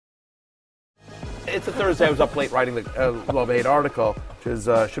It's a Thursday. I was up late writing the Love 8 article,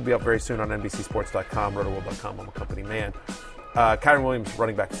 which should be up very soon on NBCSports.com, rotoworld.com. I'm a company man. Kyron Williams,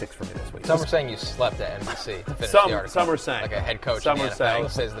 running back 6 for me this week. Some are saying you slept at NBC to finish the article. Some are saying. Like a head coach some in the are NFL saying.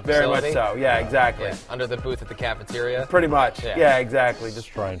 says the Very facility. much so. Yeah, exactly. Yeah, under the booth at the cafeteria. Pretty much. Yeah. Exactly. Just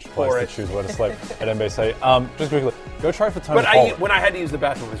strange place to choose where to sleep at NBC. Just quickly, go try for Tony But Pollard. when I had to use the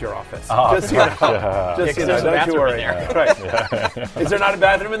bathroom, it was your office. Just don't you worry. Right. Is there not a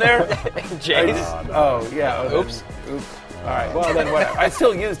bathroom in there? Jay's. Oops. All right. Well, then whatever. I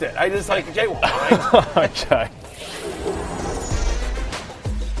still used it. I just Jay. Okay.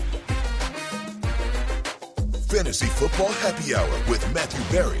 Fantasy Football Happy Hour with Matthew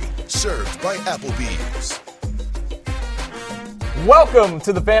Berry, served by Applebee's. Welcome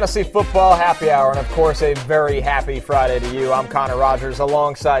to the Fantasy Football Happy Hour, and of course, a very happy Friday to you. I'm Connor Rogers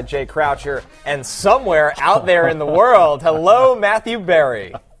alongside Jay Croucher, and somewhere out there in the world, hello, Matthew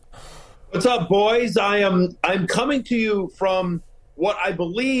Berry. What's up, boys? I'm coming to you from what I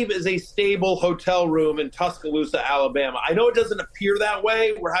believe is a stable hotel room in Tuscaloosa, Alabama. I know it doesn't appear that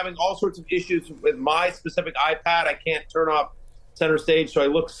way. We're having all sorts of issues with my specific iPad. I can't turn off center stage, so I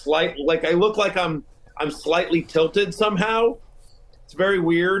look like I'm slightly tilted somehow. It's very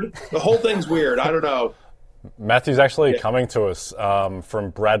weird. The whole thing's weird. I don't know. Matthew's actually coming to us from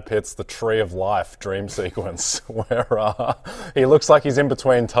Brad Pitt's The Tree of Life dream sequence, where he looks like he's in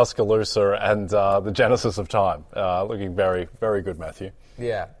between Tuscaloosa and the Genesis of Time. Looking very, very good, Matthew.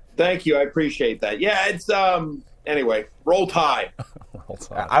 Yeah. Thank you. I appreciate that. Yeah, it's anyway, roll Tide.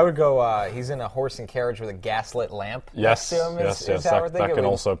 I would go, he's in a horse and carriage with a gaslit lamp. Yes, next to him yes, that can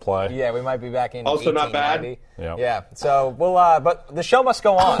also play. Yeah, we might be back in also not bad. Yep. Yeah, so we'll, but the show must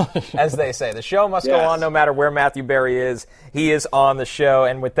go on, as they say. The show must go on no matter where Matthew Berry is. He is on the show,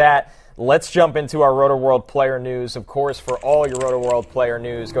 and with that, let's jump into our Roto World player news. Of course, for all your Roto World player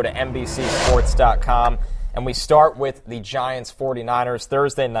news, go to NBCSports.com, and we start with the Giants-49ers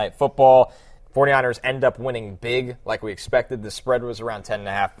Thursday Night Football. 49ers end up winning big, like we expected. The spread was around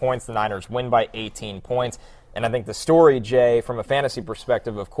 10.5 points. The Niners win by 18 points. And I think the story, Jay, from a fantasy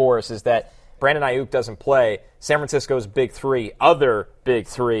perspective, of course, is that Brandon Ayuk doesn't play. San Francisco's big three, other big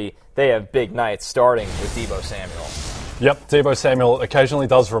three, they have big nights starting with Deebo Samuel. Yep, Deebo Samuel occasionally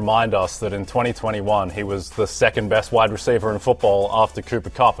does remind us that in 2021 he was the second best wide receiver in football after Cooper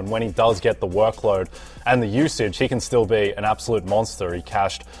Kupp, and when he does get the workload and the usage, he can still be an absolute monster. He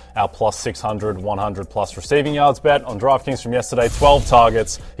cashed our plus 600, 100 plus receiving yards bet on DraftKings from yesterday, 12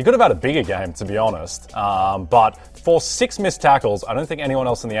 targets. He could have had a bigger game, to be honest, but forced 6 missed tackles. I don't think anyone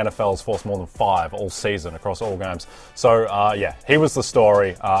else in the NFL has forced more than 5 all season across all games. So, he was the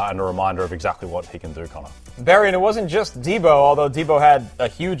story and a reminder of exactly what he can do, Connor. Barry, and it wasn't just Deebo, although Deebo had a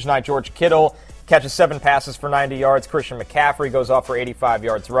huge night. George Kittle catches 7 passes for 90 yards. Christian McCaffrey goes off for 85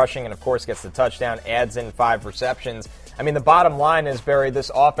 yards rushing and, of course, gets the touchdown, adds in 5 receptions. I mean, the bottom line is, Barry, this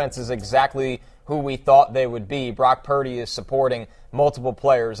offense is exactly who we thought they would be. Brock Purdy is supporting multiple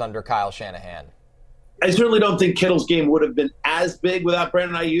players under Kyle Shanahan. I certainly don't think Kittle's game would have been as big without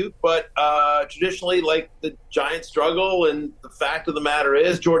Brandon Ayuk, but traditionally, the Giants struggle, and the fact of the matter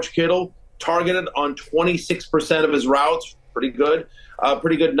is George Kittle targeted on 26% of his routes. Pretty good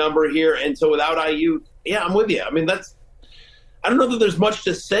number here. And so without Ayuk, I'm with you. I mean, I don't know that there's much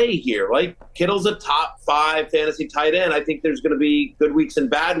to say here. Kittle's a top 5 fantasy tight end. I think there's going to be good weeks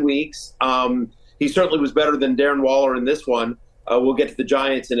and bad weeks. He certainly was better than Darren Waller in this one. We'll get to the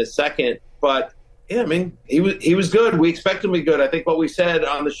Giants in a second. But, I mean, he was good. We expect him to be good. I think what we said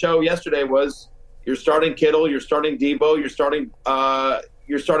on the show yesterday was you're starting Kittle, you're starting Deebo, you're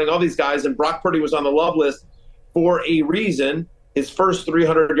starting all these guys, and Brock Purdy was on the love list for a reason. His first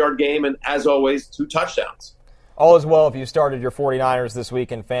 300-yard game, and as always, 2 touchdowns. All is well if you started your 49ers this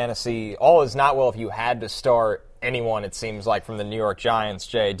week in fantasy. All is not well if you had to start anyone, it seems like, from the New York Giants,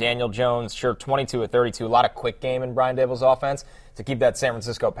 Jay. Daniel Jones, sure, 22 of 32. A lot of quick game in Brian Daboll's offense to keep that San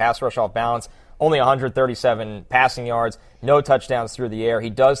Francisco pass rush off balance. Only 137 passing yards, no touchdowns through the air. He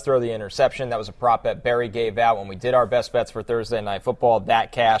does throw the interception. That was a prop bet Barry gave out when we did our best bets for Thursday Night Football.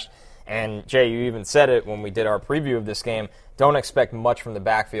 That cashed. And, Jay, you even said it when we did our preview of this game. Don't expect much from the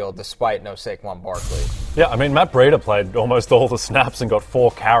backfield despite no Saquon Barkley. Yeah, I mean, Matt Breida played almost all the snaps and got 4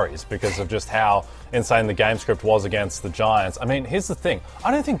 carries because of just how insane the game script was against the Giants. I mean, here's the thing.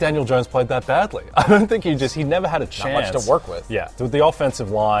 I don't think Daniel Jones played that badly. I don't think he never had a chance. Not much to work with. Yeah, the offensive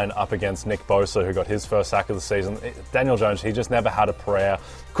line up against Nick Bosa, who got his first sack of the season. Daniel Jones, he just never had a prayer.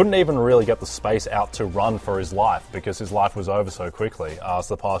 Couldn't even really get the space out to run for his life because his life was over so quickly as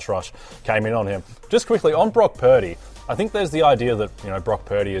the pass rush came in on him. Just quickly, on Brock Purdy, I think there's the idea that, Brock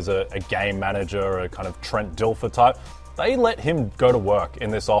Purdy is a game manager, a kind of Trent Dilfer type. they let him go to work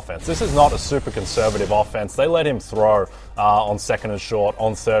in this offense. This is not a super conservative offense. They let him throw on 2nd and short,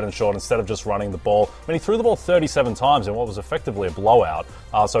 on 3rd and short, instead of just running the ball. I mean, he threw the ball 37 times in what was effectively a blowout.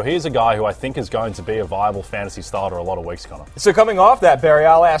 So he's a guy who I think is going to be a viable fantasy starter a lot of weeks, Connor. So coming off that, Barry,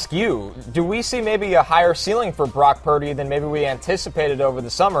 I'll ask you, do we see maybe a higher ceiling for Brock Purdy than maybe we anticipated over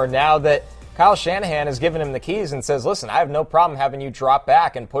the summer now that Kyle Shanahan has given him the keys and says, listen, I have no problem having you drop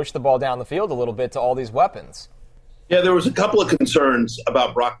back and push the ball down the field a little bit to all these weapons? Yeah, there was a couple of concerns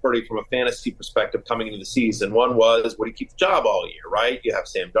about Brock Purdy from a fantasy perspective coming into the season. One was, would he keep the job all year, right? You have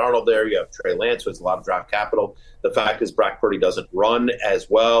Sam Darnold there. You have Trey Lance, who has a lot of draft capital. The fact is Brock Purdy doesn't run as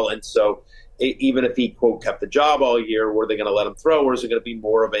well. And so even if he, quote, kept the job all year, were they going to let him throw, or is it going to be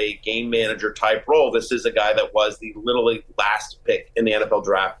more of a game manager type role? This is a guy that was the literally last pick in the NFL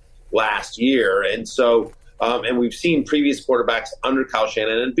draft last year. And so, and we've seen previous quarterbacks under Kyle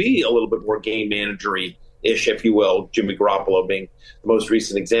Shanahan be a little bit more game managery-ish, if you will, Jimmy Garoppolo being the most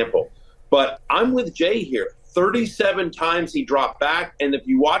recent example. But I'm with Jay here. 37 times he dropped back, and if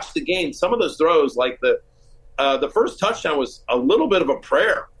you watch the game, some of those throws, like the first touchdown was a little bit of a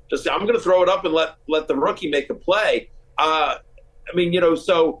prayer. Just, I'm going to throw it up and let the rookie make a play. I mean,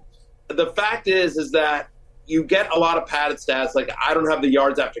 so the fact is that you get a lot of padded stats. Like, I don't have the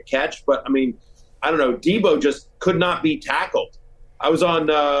yards after catch, but I mean, I don't know. Debo just could not be tackled. I was on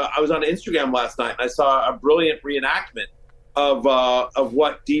Instagram last night, and I saw a brilliant reenactment of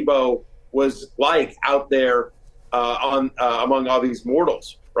what Debo was like out there among all these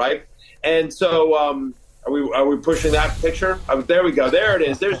mortals, right? And so, are we pushing that picture? There we go. There it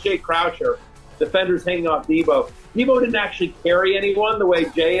is. There's Jay Croucher. Defenders hanging off Debo. Debo didn't actually carry anyone the way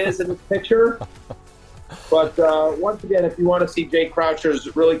Jay is in this picture. But once again, if you want to see Jay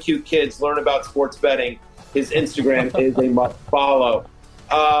Croucher's really cute kids learn about sports betting, his Instagram is a must follow.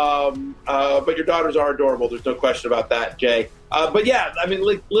 But your daughters are adorable. There's no question about that, Jay. But yeah, I mean,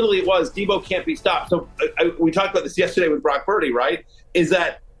 literally it was Debo can't be stopped. So we talked about this yesterday with Brock Purdy, right? Is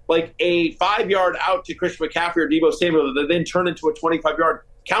that like a 5-yard out to Christian McCaffrey or Debo Samuel that then turn into a 25-yard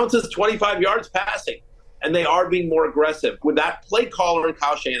counts as 25 yards passing. And they are being more aggressive. With that play caller in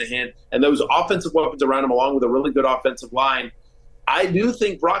Kyle Shanahan and those offensive weapons around him, along with a really good offensive line, I do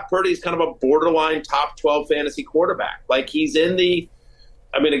think Brock Purdy is kind of a borderline top 12 fantasy quarterback. Like, he's in the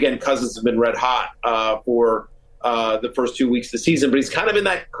 – I mean, again, Cousins has been red hot for the first 2 weeks of the season, but he's kind of in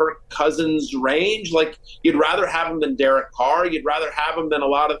that Kirk Cousins range. Like, you'd rather have him than Derek Carr. You'd rather have him than a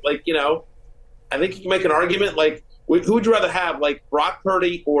lot of – like, I think you can make an argument like – who would you rather have, like Brock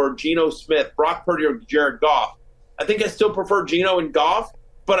Purdy or Geno Smith, Brock Purdy or Jared Goff? I think I still prefer Geno and Goff,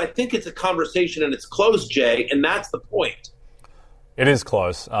 but I think it's a conversation and it's close, Jay, and that's the point. It is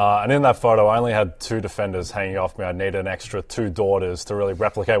close. And in that photo, I only had 2 defenders hanging off me. I needed an extra 2 daughters to really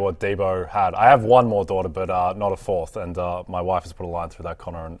replicate what Debo had. I have 1 more daughter, but not a 4th. And my wife has put a line through that,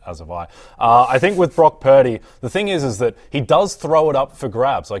 Connor, and as have I. I think with Brock Purdy, the thing is that he does throw it up for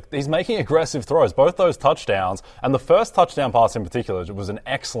grabs. Like, he's making aggressive throws. Both those touchdowns, and the first touchdown pass in particular, it was an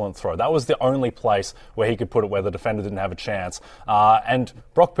excellent throw. That was the only place where he could put it where the defender didn't have a chance. And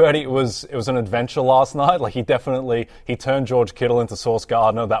Brock Purdy, it was an adventure last night. Like, he turned George Kittle into Sauce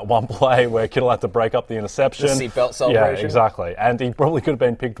Gardner, that one play where Kittle had to break up the interception. The seatbelt celebration. Yeah, exactly. And he probably could have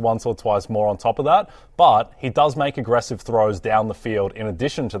been picked once or twice more on top of that. But he does make aggressive throws down the field in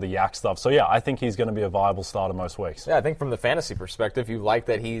addition to the yak stuff. So, yeah, I think he's going to be a viable starter most weeks. Yeah, I think from the fantasy perspective, you like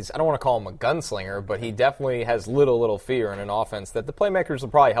that he's, I don't want to call him a gunslinger, but he definitely has little fear in an offense that the playmakers will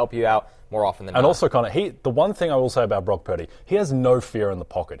probably help you out more often than not. And also, Connor, the one thing I will say about Brock Purdy, he has no fear in the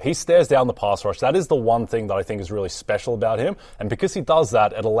pocket. He stares down the pass rush. That is the one thing that I think is really special about him. And because he does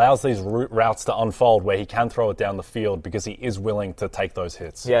that, it allows these routes to unfold where he can throw it down the field because he is willing to take those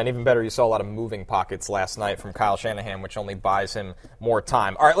hits. Yeah, and even better, you saw a lot of moving pockets last night from Kyle Shanahan, which only buys him more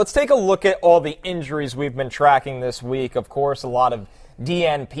time. All right, let's take a look at all the injuries we've been tracking this week. Of course, a lot of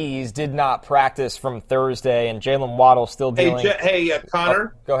DNPs did not practice from Thursday, and Jalen Waddle still dealing. Hey,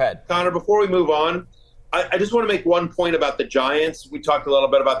 Connor. Go ahead. Connor, before we move on, I just want to make one point about the Giants. We talked a little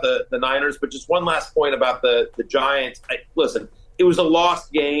bit about the Niners, but just one last point about the Giants. Listen, it was a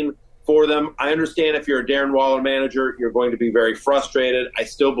lost game for them. I understand if you're a Darren Waller manager, you're going to be very frustrated. I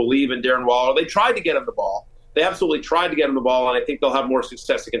still believe in Darren Waller. They tried to get him the ball. They absolutely tried to get him the ball, and I think they'll have more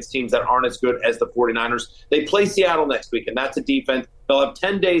success against teams that aren't as good as the 49ers. They play Seattle next week, and that's a defense. They'll have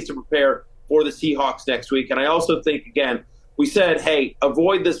 10 days to prepare for the Seahawks next week. And I also think, again, we said, hey,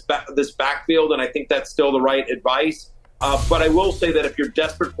 avoid this backfield, and I think that's still the right advice. But I will say that if you're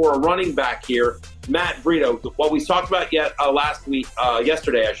desperate for a running back here, Matt Breida, what we talked about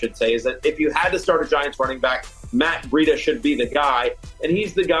yesterday, I should say, is that if you had to start a Giants running back, Matt Breida should be the guy. And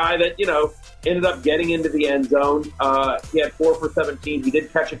he's the guy that, ended up getting into the end zone. He had 4 for 17. He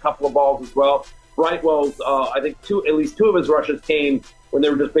did catch a couple of balls as well. Brightwell's, I think at least 2 of his rushes came when they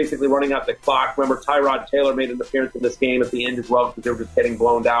were just basically running out the clock. Remember, Tyrod Taylor made an appearance in this game at the end as well because they were just getting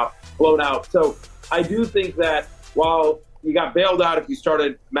blown out. So I do think that while you got bailed out if you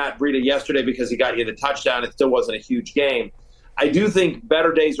started Matt Breida yesterday because he got you the touchdown, it still wasn't a huge game. I do think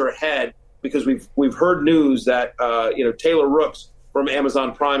better days are ahead because we've heard news that Taylor Rooks from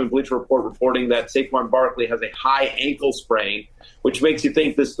Amazon Prime and Bleacher Report reporting that Saquon Barkley has a high ankle sprain, which makes you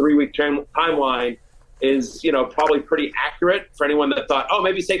think this 3-week timeline is, probably pretty accurate for anyone that thought, oh,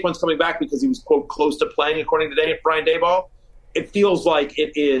 maybe Saquon's coming back because he was, quote, close to playing, according to Brian Daboll. It feels like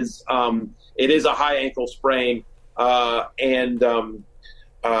it is a high ankle sprain. And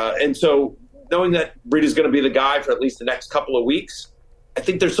so knowing that Breida's going to be the guy for at least the next couple of weeks, I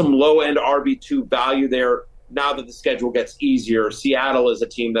think there's some low-end RB2 value there now that the schedule gets easier. Seattle is a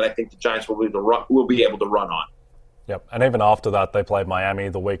team that I think the Giants will be able to run on. Yep, and even after that, they played Miami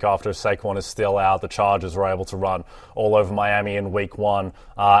the week after. Saquon is still out. The Chargers were able to run all over Miami in week 1.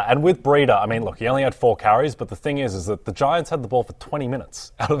 And with Breida, I mean, look, he only had 4 carries, but the thing is that the Giants had the ball for 20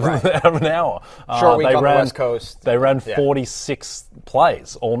 minutes out of an hour. Short week on the West Coast. They ran 46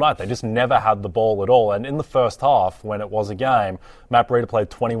 plays all night. They just never had the ball at all. And in the first half, when it was a game, Matt Breida played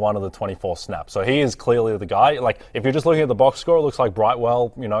 21 of the 24 snaps. So he is clearly the guy. Like, if you're just looking at the box score, it looks like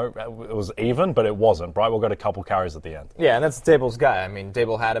Brightwell, it was even, but it wasn't. Brightwell got a couple carries at the end. Yeah, and that's Daboll's guy. I mean,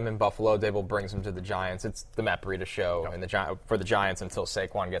 Daboll had him in Buffalo. Daboll brings him to the Giants. It's the Matt Breida show for the Giants until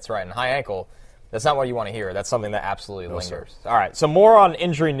Saquon gets right. And high ankle, that's not what you want to hear. That's something that absolutely lingers. Sir. All right, so more on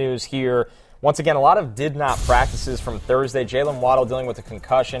injury news here. Once again, a lot of did not practices from Thursday. Jalen Waddle dealing with a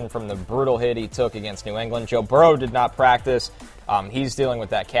concussion from the brutal hit he took against New England. Joe Burrow did not practice. He's dealing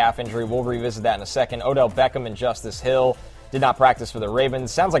with that calf injury. We'll revisit that in a second. Odell Beckham and Justice Hill did not practice for the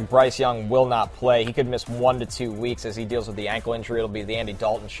Ravens. Sounds like Bryce Young will not play. He could miss 1 to 2 weeks as he deals with the ankle injury. It'll be the Andy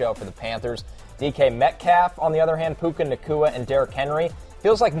Dalton show for the Panthers. DK Metcalf, on the other hand, Puka Nacua and Derrick Henry.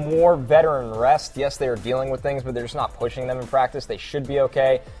 Feels like more veteran rest. Yes, they are dealing with things, but they're just not pushing them in practice. They should be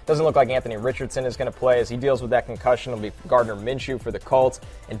okay. Doesn't look like Anthony Richardson is going to play as he deals with that concussion. It'll be Gardner Minshew for the Colts,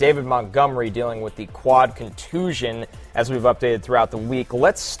 and David Montgomery dealing with the quad contusion as we've updated throughout the week.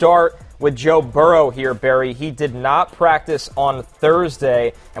 Let's start with Joe Burrow here, Barry. He did not practice on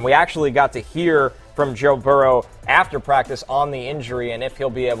Thursday, and we actually got to hear from Joe Burrow after practice on the injury and if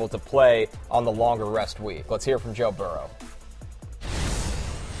he'll be able to play on the longer rest week. Let's hear from Joe Burrow.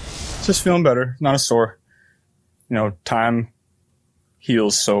 Just feeling better, not as sore. Time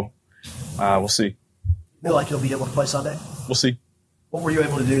heals, so we'll see. Feel like you'll be able to play Sunday? We'll see. What were you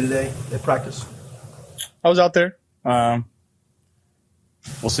able to do today at practice? I was out there. We'll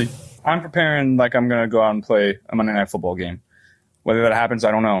see. I'm preparing like I'm going to go out and play a Monday Night Football game. Whether that happens, I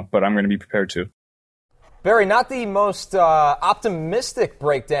don't know, but I'm going to be prepared to. Barry, not the most optimistic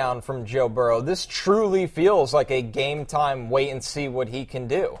breakdown from Joe Burrow. This truly feels like a game time wait and see what he can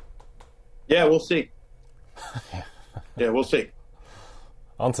do. Yeah, we'll see. We'll see.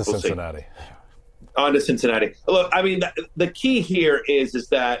 On to Cincinnati. On to Cincinnati. Look, I mean, the key here is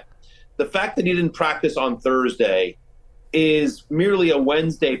that the fact that he didn't practice on Thursday is merely a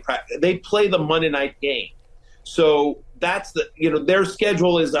Wednesday practice. They play the Monday night game. So that's their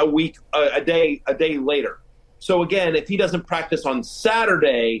schedule is a day later. So again, if he doesn't practice on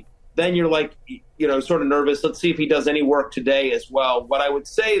Saturday, then you're like, sort of nervous. Let's see if he does any work today as well. What I would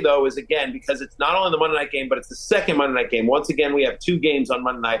say, though, is, again, because it's not only the Monday night game, but it's the second Monday night game. Once again, we have 2 games on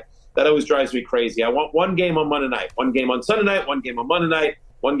Monday night. That always drives me crazy. I want 1 game on Monday night, 1 game on Sunday night, 1 game on Monday night,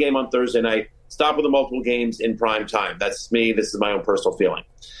 1 game on Thursday night. Stop with the multiple games in prime time. That's me. This is my own personal feeling.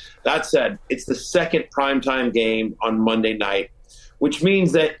 That said, it's the second primetime game on Monday night, which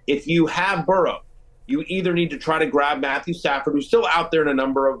means that if you have Burrow, you either need to try to grab Matthew Stafford, who's still out there in a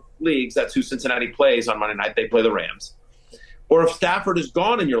number of leagues. That's who Cincinnati plays on Monday night. They play the Rams. Or if Stafford is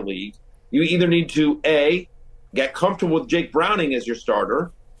gone in your league, you either need to, A, get comfortable with Jake Browning as your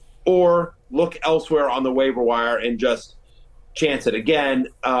starter, or look elsewhere on the waiver wire and just chance it. Again,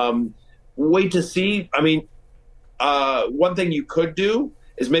 wait to see. I mean, one thing you could do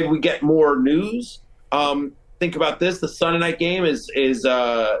is maybe we get more news. Think about this. The Sunday night game is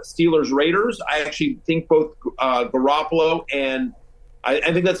Steelers-Raiders. I actually think both Garoppolo and I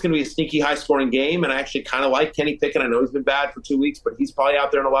think that's going to be a sneaky high-scoring game, and I actually kind of like Kenny Pickett. I know he's been bad for 2 weeks, but he's probably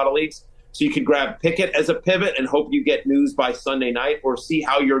out there in a lot of leagues. So you could grab Pickett as a pivot and hope you get news by Sunday night, or see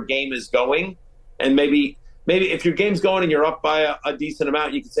how your game is going. And maybe if your game's going and you're up by a decent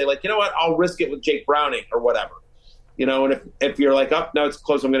amount, you can say, like, you know what, I'll risk it with Jake Browning or whatever. And if you're like, no, it's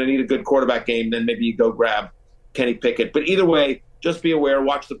close, I'm going to need a good quarterback game, then maybe you go grab Kenny Pickett. But either way, just be aware,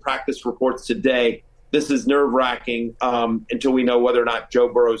 watch the practice reports today. This is nerve-wracking until we know whether or not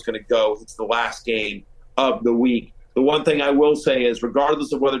Joe Burrow is going to go. It's the last game of the week. The one thing I will say is,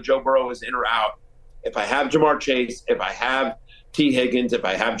 regardless of whether Joe Burrow is in or out, if I have Jamar Chase, if I have T. Higgins, if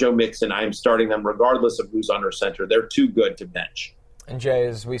I have Joe Mixon, I am starting them regardless of who's under center. They're too good to bench. And Jay,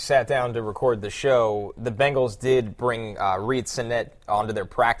 as we sat down to record the show, the Bengals did bring Reed Sinnett onto their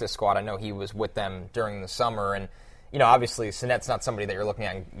practice squad. I know he was with them during the summer, and obviously Sinnett's not somebody that you're looking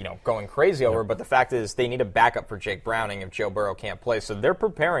at, going crazy over, but the fact is they need a backup for Jake Browning if Joe Burrow can't play. So they're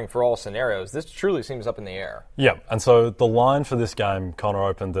preparing for all scenarios. This truly seems up in the air. Yeah, and so the line for this game, Connor,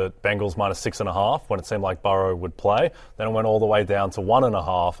 opened at Bengals -6.5 when it seemed like Burrow would play. Then it went all the way down to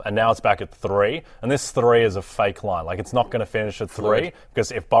 1.5, and now it's back at 3. And this 3 is a fake line. Like, it's not going to finish at 3 because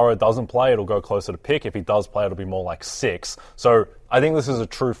if Burrow doesn't play, it'll go closer to pick. If he does play, it'll be more like 6. So I think this is a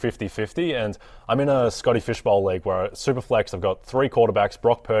true 50-50, and I'm in a Scotty Fishbowl league where Superflex, I've got 3 quarterbacks,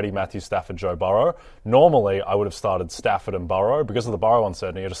 Brock Purdy, Matthew Stafford, Joe Burrow. Normally, I would have started Stafford and Burrow. Because of the Burrow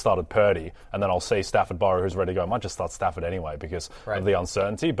uncertainty, I just started Purdy, and then I'll see Stafford, Burrow, who's ready to go. I might just start Stafford anyway because of the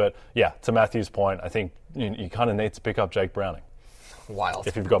uncertainty. But yeah, to Matthew's point, I think you kind of need to pick up Jake Browning. Wild.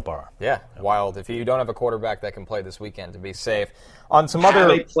 If you've got Burrow. Yeah, wild. If you don't have a quarterback that can play this weekend to be safe. On some Have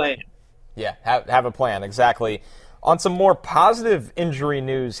other a plan. Yeah, have a plan, exactly. On some more positive injury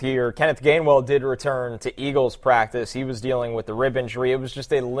news here, Kenneth Gainwell did return to Eagles practice. He was dealing with the rib injury. It was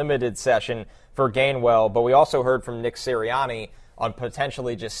just a limited session for Gainwell, but we also heard from Nick Sirianni on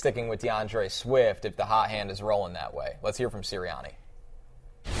potentially just sticking with DeAndre Swift if the hot hand is rolling that way. Let's hear from Sirianni.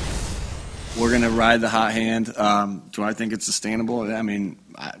 We're going to ride the hot hand. Do I think it's sustainable? I mean,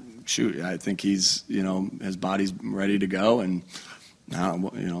 I think he's, his body's ready to go, and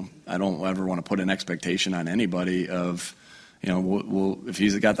I don't ever want to put an expectation on anybody of, if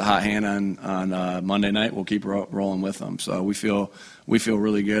he's got the hot hand on Monday night, we'll keep rolling with him. So we feel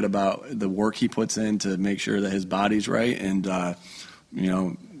really good about the work he puts in to make sure that his body's right, and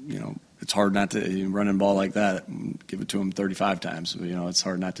it's hard not to run a ball like that. Give it to him 35 times. It's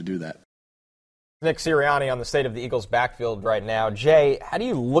hard not to do that. Nick Sirianni on the state of the Eagles' backfield right now. Jay, how do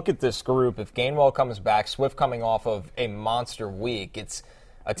you look at this group if Gainwell comes back, Swift coming off of a monster week? It's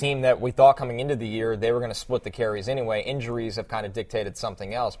a team that we thought coming into the year they were going to split the carries anyway. Injuries have kind of dictated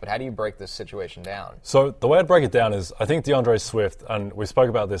something else, but how do you break this situation down? So the way I'd break it down is I think DeAndre Swift, and we spoke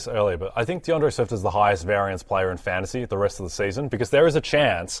about this earlier, but I think DeAndre Swift is the highest variance player in fantasy the rest of the season because there is a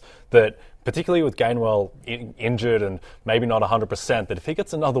chance that, particularly with Gainwell injured and maybe not 100%, that if he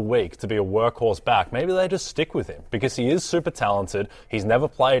gets another week to be a workhorse back, maybe they just stick with him because he is super talented. He's never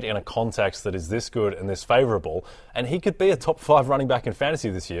played in a context that is this good and this favorable, and he could be a top 5 running back in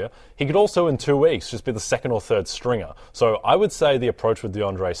fantasy this year. He could also, in 2 weeks, just be the second or third stringer. So I would say the approach with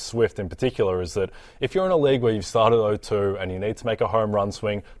DeAndre Swift in particular is that if you're in a league where you've started 0-2 and you need to make a home run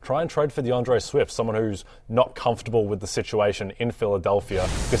swing, try and trade for DeAndre Swift, someone who's not comfortable with the situation in Philadelphia,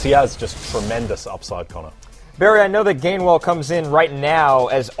 because he has just tremendous upside, Connor. Barry, I know that Gainwell comes in right now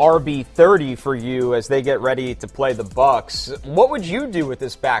as RB30 for you as they get ready to play the Bucs. What would you do with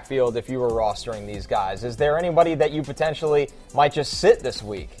this backfield if you were rostering these guys? Is there anybody that you potentially might just sit this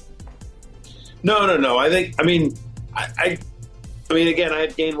week? No. I mean, again, I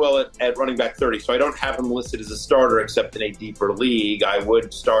had Gainwell at running back 30, so I don't have him listed as a starter except in a deeper league. I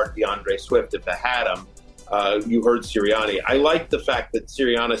would start DeAndre Swift if I had him. You heard Sirianni. I like the fact that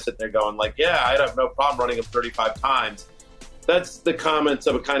Sirianni's sitting there going like, yeah, I'd have no problem running him 35 times. That's the comments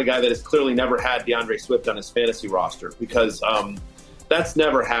of a kind of guy that has clearly never had DeAndre Swift on his fantasy roster because that's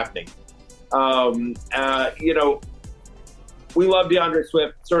never happening. We love DeAndre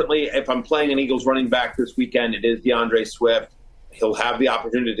Swift. Certainly, if I'm playing an Eagles running back this weekend, it is DeAndre Swift. He'll have the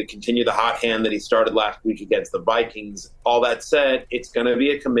opportunity to continue the hot hand that he started last week against the Vikings. All that said, it's going to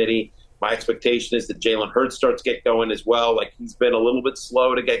be a committee. My expectation is that Jalen Hurts starts to get going as well. Like, he's been a little bit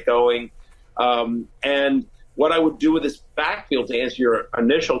slow to get going. And what I would do with this backfield, to answer your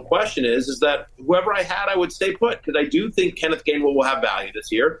initial question, is that whoever I had, I would stay put because I do think Kenneth Gainwell will have value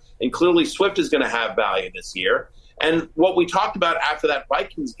this year, and clearly Swift is going to have value this year. And what we talked about after that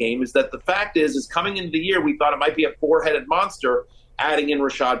Vikings game is that the fact is coming into the year, we thought it might be a 4-headed monster, adding in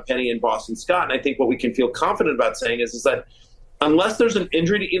Rashad Penny and Boston Scott. And I think what we can feel confident about saying is that unless there's an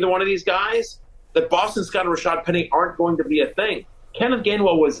injury to either one of these guys, that Boston Scott and Rashad Penny aren't going to be a thing. Kenneth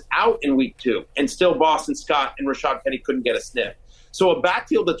Gainwell was out in week 2, and still Boston Scott and Rashad Penny couldn't get a sniff. So a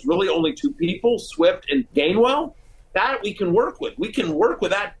backfield that's really only 2 people, Swift and Gainwell, that we can work with. We can work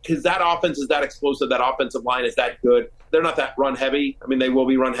with that because that offense is that explosive. That offensive line is that good. They're not that run heavy. I mean, they will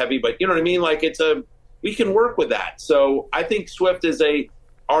be run heavy, but you know what I mean? Like, we can work with that. So I think Swift is a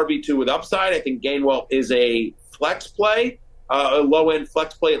RB2 with upside. I think Gainwell is a flex play. a low-end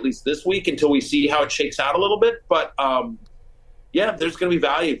flex play at least this week until we see how it shakes out a little bit. But, yeah, there's going to be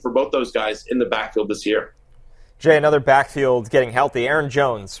value for both those guys in the backfield this year. Jay, another backfield getting healthy. Aaron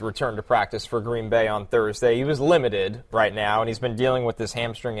Jones returned to practice for Green Bay on Thursday. He was limited right now, and he's been dealing with this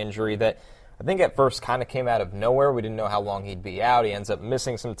hamstring injury that I think at first kind of came out of nowhere. We didn't know how long he'd be out. He ends up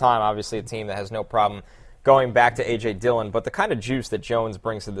missing some time. Obviously a team that has no problem going back to A.J. Dillon. But the kind of juice that Jones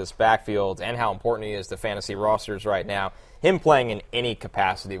brings to this backfield and how important he is to fantasy rosters right now, him playing in any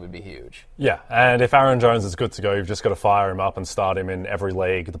capacity would be huge. Yeah, and if Aaron Jones is good to go, you've just got to fire him up and start him in every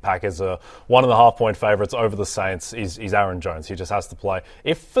league. The Packers are 1.5-point favorites over the Saints. He's Aaron Jones. He just has to play.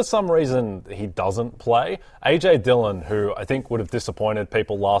 If for some reason he doesn't play, A.J. Dillon, who I think would have disappointed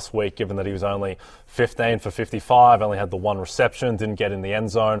people last week given that he was only 15 for 55, only had the one reception, didn't get in the end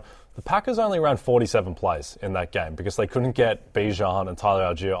zone. The Packers only ran 47 plays in that game because they couldn't get Bijan and Tyler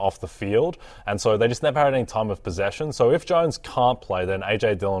Algier off the field, and so they just never had any time of possession. So if Jones can't play, then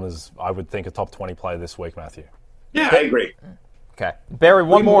A.J. Dillon is, I would think, a top 20 player this week, Matthew. Yeah, I agree. Okay. Barry,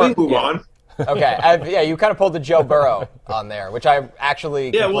 one more. We move on. Okay. You kind of pulled the Joe Burrow on there, which I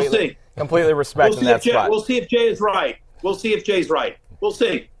actually completely respect in that spot. We'll see if Jay is right. We'll see if Jay's right. We'll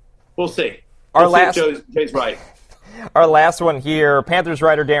see. Jay's right. Our last one here, Panthers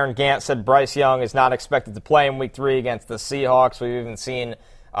writer Darren Gant said Bryce Young is not expected to play in Week 3 against the Seahawks. We've even seen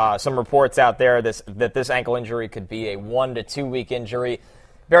some reports out there that this ankle injury could be a 1 to 2 week injury.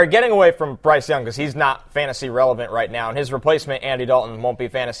 Barry, getting away from Bryce Young because he's not fantasy relevant right now, and his replacement, Andy Dalton, won't be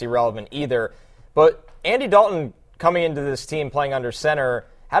fantasy relevant either. But Andy Dalton coming into this team playing under center,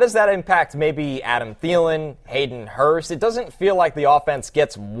 how does that impact maybe Adam Thielen, Hayden Hurst? It doesn't feel like the offense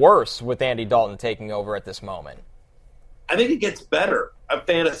gets worse with Andy Dalton taking over at this moment. I think it gets better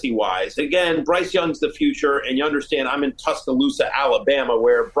fantasy-wise. Again, Bryce Young's the future, and you understand I'm in Tuscaloosa, Alabama,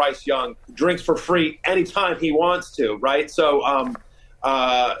 where Bryce Young drinks for free anytime he wants to, right? So,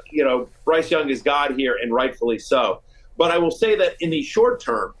 Bryce Young is God here, and rightfully so. But I will say that in the short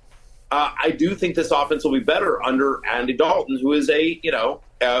term, I do think this offense will be better under Andy Dalton, who is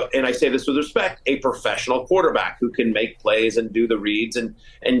and I say this with respect, a professional quarterback who can make plays and do the reads and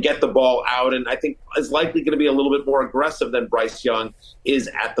get the ball out, and I think is likely going to be a little bit more aggressive than Bryce Young is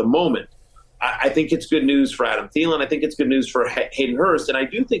at the moment. I think it's good news for Adam Thielen. I think it's good news for Hayden Hurst, and I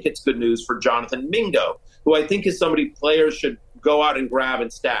do think it's good news for Jonathan Mingo, who I think is somebody players should go out and grab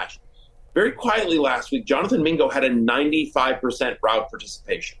and stash. Very quietly last week, Jonathan Mingo had a 95% route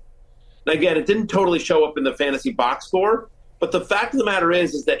participation. Now, again, it didn't totally show up in the fantasy box score, but the fact of the matter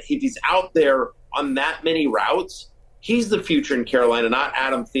is that if he's out there on that many routes, he's the future in Carolina, not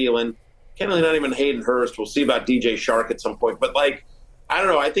Adam Thielen. Candidly, not even Hayden Hurst. We'll see about DJ Shark at some point. But, I don't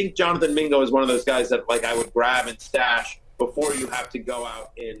know. I think Jonathan Mingo is one of those guys that, I would grab and stash before you have to go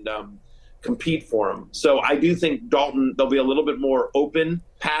out and compete for him. So I do think Dalton, they'll be a little bit more open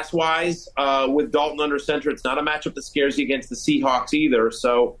pass-wise with Dalton under center. It's not a matchup that scares you against the Seahawks either.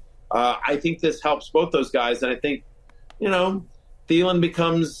 So I think this helps both those guys. And I think, Thielen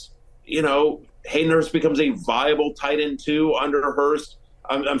becomes, Hayden Hurst becomes a viable tight end too under Hurst.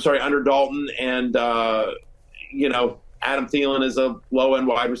 Under Dalton. And, Adam Thielen is a low-end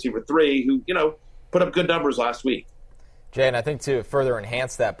wide receiver 3 who, put up good numbers last week. Jay, and I think to further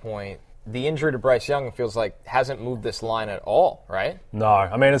enhance that point, the injury to Bryce Young feels like hasn't moved this line at all, right? No.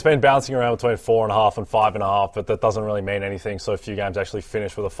 I mean, it's been bouncing around between 4.5 and 5.5, but that doesn't really mean anything. So few games actually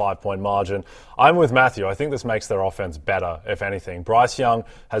finish with a 5-point margin. I'm with Matthew. I think this makes their offense better, if anything. Bryce Young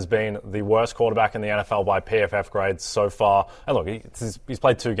has been the worst quarterback in the NFL by PFF grades so far. And look, he's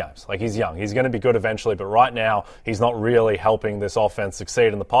played 2 games. He's young. He's going to be good eventually, but right now he's not really helping this offense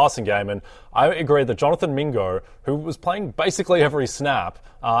succeed in the passing game. And I agree that Jonathan Mingo, who was playing basically every snap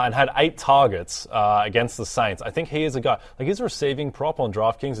and had 8 targets against the Saints, I think he is a guy. His receiving prop on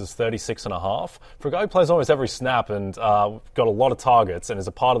DraftKings is 36.5. For a guy who plays almost every snap and got a lot of targets and is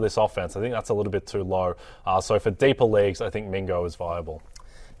a part of this offense, I think that's a little bit too low. So for deeper leagues, I think Mingo is viable.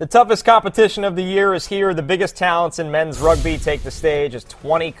 The toughest competition of the year is here. The biggest talents in men's rugby take the stage as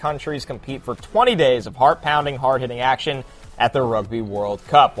 20 countries compete for 20 days of heart-pounding, hard-hitting action at the Rugby World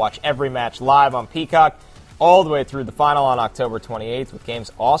Cup. Watch every match live on Peacock all the way through the final on October 28th, with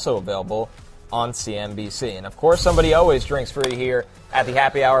games also available on CNBC. And, of course, somebody always drinks free here at the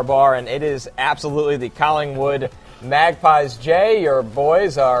Happy Hour Bar, and it is absolutely the Collingwood Magpies. Jay, your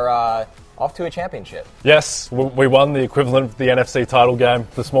boys are off to a championship. Yes, we won the equivalent of the NFC title game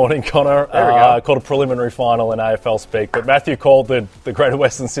this morning, Connor. There we go. Called a preliminary final in AFL speak. But Matthew called the Greater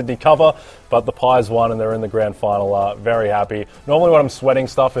Western Sydney cover. But the Pies won, and they're in the grand final. Very happy. Normally when I'm sweating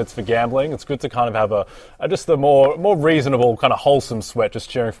stuff, it's for gambling. It's good to kind of have just a more reasonable, kind of wholesome sweat, just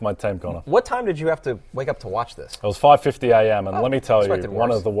cheering for my team, Connor. What time did you have to wake up to watch this? It was 5:50 a.m. and let me tell you, one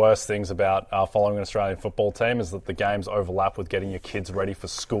worse. of the worst things about following an Australian football team is that the games overlap with getting your kids ready for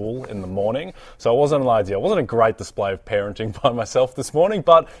school in the morning. So it wasn't an idea. It wasn't a great display of parenting by myself this morning,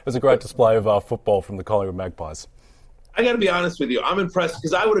 but it was a great display of football from the Collingwood Magpies. I got to be honest with you. I'm impressed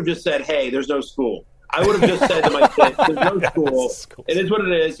because I would have just said, hey, there's no school. I would have just said to my kids, there's no school. It is what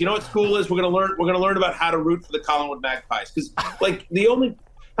it is. You know what school is? We're going to learn about how to root for the Collingwood Magpies. Because,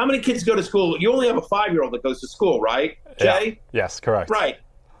 how many kids go to school? You only have a 5-year-old that goes to school, right, Jay? Yeah. Yes, correct. Right.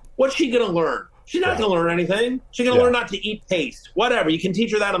 What's she going to learn? She's not going to learn anything. She's going to learn not to eat paste. Whatever. You can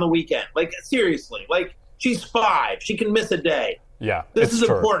teach her that on the weekend. Seriously. She's 5. She can miss a day. Yeah, This is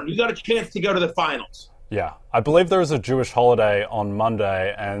true. important. You got a chance to go to the finals. Yeah, I believe there is a Jewish holiday on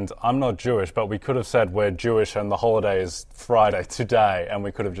Monday, and I'm not Jewish, but we could have said we're Jewish and the holiday is Friday today, and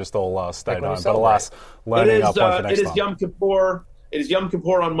we could have just all stayed home. But alas, learning our point for next time. It is Yom Kippur. It is Yom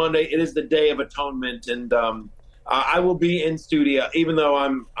Kippur on Monday. It is the Day of Atonement, and I will be in studio, even though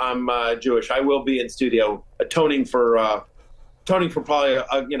I'm Jewish. I will be in studio atoning for probably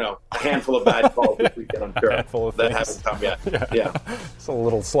a handful of bad calls this weekend, I'm sure. A handful of that things. haven't come yet. Yeah. It's a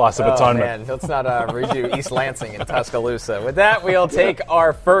little slice of atonement. Man, let's not redo East Lansing and Tuscaloosa. With that, we'll take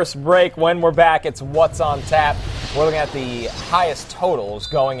our first break. When we're back, it's What's on Tap. We're looking at the highest totals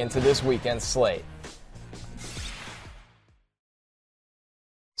going into this weekend's slate.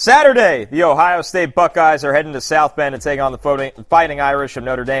 Saturday, the Ohio State Buckeyes are heading to South Bend to take on the Fighting Irish of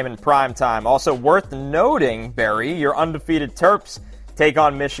Notre Dame in prime time. Also worth noting, Barry, your undefeated Terps take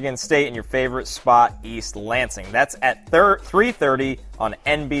on Michigan State in your favorite spot, East Lansing. That's at 3:30 on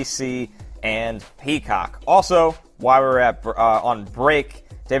NBC and Peacock. Also, while we're on break,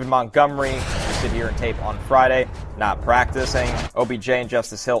 David Montgomery, who sit here and tape on Friday, not practicing. OBJ and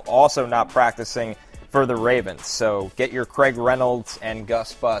Justice Hill also not practicing for the Ravens. So get your Craig Reynolds and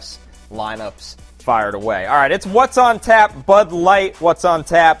Gus Bus lineups fired away. All right, it's What's on Tap. Bud Light, What's on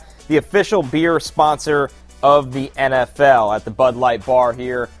Tap, the official beer sponsor of the NFL at the Bud Light bar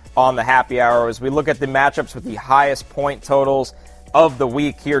here on the Happy Hour. As we look at the matchups with the highest point totals of the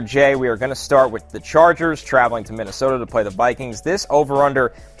week here, Jay, we are going to start with the Chargers traveling to Minnesota to play the Vikings. This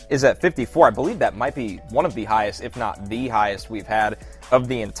over-under is at 54. I believe that might be one of the highest, if not the highest, we've had of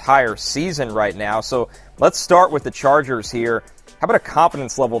the entire season right now. So let's start with the Chargers here. How about a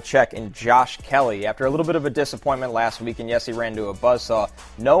confidence level check in Josh Kelly? After a little bit of a disappointment last week, and yes, he ran into a buzzsaw.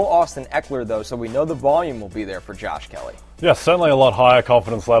 No Austin Eckler, though, so we know the volume will be there for Josh Kelly. Yeah, certainly a lot higher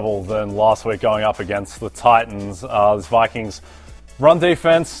confidence level than last week going up against the Titans. This Vikings run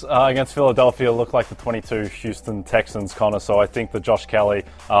defense against Philadelphia looked like the 22 Houston Texans, Connor, so I think that Josh Kelly,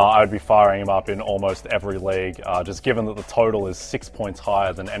 I would be firing him up in almost every league, just given that the total is 6 points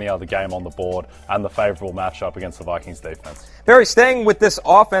higher than any other game on the board and the favorable matchup against the Vikings defense. Barry, staying with this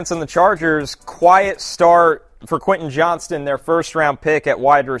offense and the Chargers, quiet start for Quentin Johnston, their first-round pick at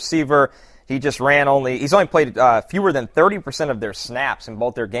wide receiver. He's only played fewer than 30% of their snaps in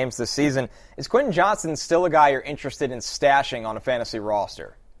both their games this season. Is Quentin Johnston still a guy you're interested in stashing on a fantasy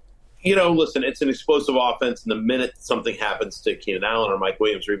roster? Listen, it's an explosive offense, and the minute something happens to Keenan Allen or Mike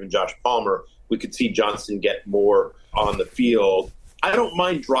Williams or even Josh Palmer, we could see Johnston get more on the field. I don't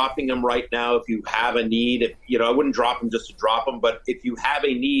mind dropping him right now if you have a need. I wouldn't drop him just to drop him, but if you have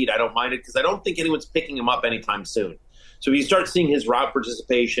a need, I don't mind it because I don't think anyone's picking him up anytime soon. So if you start seeing his route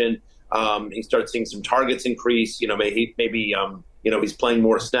participation, he starts seeing some targets increase. Maybe he's playing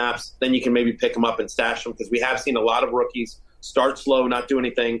more snaps. Then you can maybe pick him up and stash him because we have seen a lot of rookies start slow, not do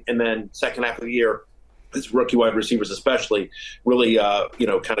anything, and then second half of the year, his rookie wide receivers especially really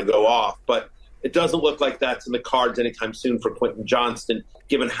kind of go off. But it doesn't look like that's in the cards anytime soon for Quentin Johnston,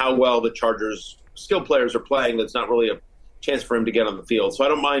 given how well the Chargers' skill players are playing. That's not really a chance for him to get on the field. So I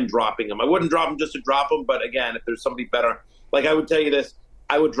don't mind dropping him. I wouldn't drop him just to drop him, but again, if there's somebody better, I would tell you this.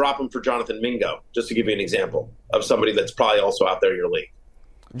 I would drop him for Jonathan Mingo, just to give you an example of somebody that's probably also out there in your league.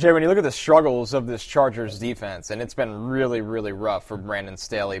 Jay, when you look at the struggles of this Chargers defense, and it's been really, really rough for Brandon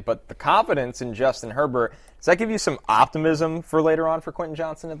Staley, but the confidence in Justin Herbert, does that give you some optimism for later on for Quentin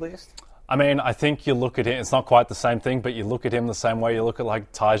Johnston at least? I mean, I think you look at him, it's not quite the same thing, but you look at him the same way you look at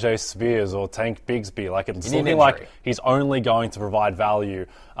Tyjae Spears or Tank Bigsby. It's looking like he's only going to provide value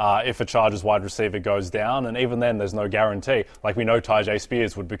if a Chargers wide receiver goes down, and even then there's no guarantee. We know Tyjae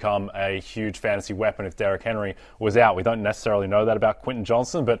Spears would become a huge fantasy weapon if Derrick Henry was out. We don't necessarily know that about Quentin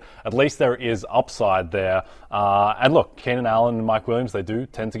Johnston, but at least there is upside there. And look, Keenan Allen and Mike Williams, they do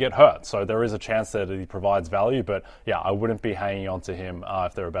tend to get hurt, so there is a chance that he provides value, but yeah, I wouldn't be hanging on to him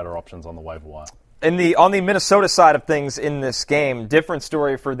if there are better options on the the waiver wire. On the Minnesota side of things in this game, different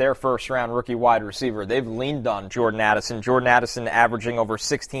story for their first-round rookie wide receiver. They've leaned on Jordan Addison. Jordan Addison averaging over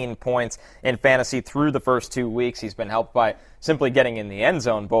 16 points in fantasy through the first 2 weeks. He's been helped by simply getting in the end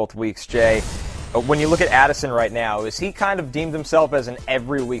zone both weeks, Jay. When you look at Addison right now, is he kind of deemed himself as an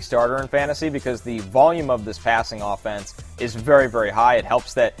every-week starter in fantasy? Because the volume of this passing offense is very, very high. It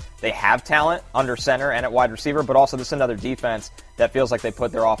helps that they have talent under center and at wide receiver, but also this is another defense that feels like they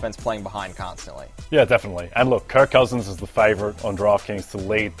put their offense playing behind constantly. Yeah, definitely. And look, Kirk Cousins is the favorite on DraftKings to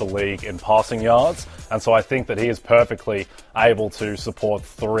lead the league in passing yards, and so I think that he is perfectly able to support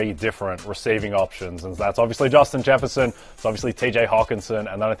 3 different receiving options, and that's obviously Justin Jefferson, it's obviously TJ Hawkinson,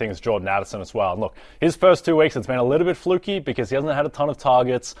 and then I think it's Jordan Addison as well. And look, his first 2 weeks, it's been a little bit fluky because he hasn't had a ton of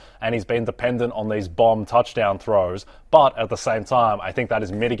targets, and he's been dependent on these bomb touchdown throws, but at the same time, I think that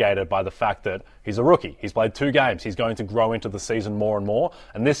is mitigated by the fact that he's a rookie. He's played 2 games. He's going to grow into the season more and more,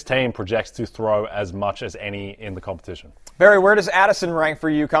 and this team projects to throw as much as any in the competition. Barry, where does Addison rank for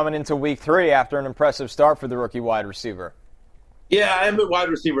you coming into week 3 after an impressive start for the rookie wide receiver? Yeah, I'm at wide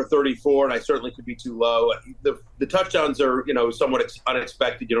receiver 34, and I certainly could be too low. The touchdowns are, somewhat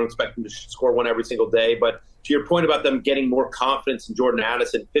unexpected. You don't expect them to score one every single day. But to your point about them getting more confidence in Jordan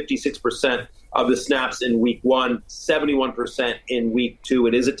Addison, 56% of the snaps in week 1, 71% in week 2.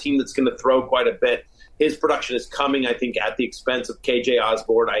 It is a team that's going to throw quite a bit. His production is coming, I think, at the expense of KJ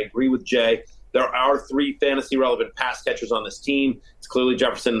Osborne. I agree with Jay. There are 3 fantasy-relevant pass catchers on this team. It's clearly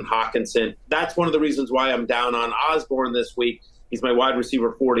Jefferson and Hawkinson. That's one of the reasons why I'm down on Osborne this week. He's my wide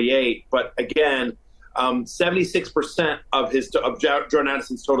receiver 48. But again, 76% of Jordan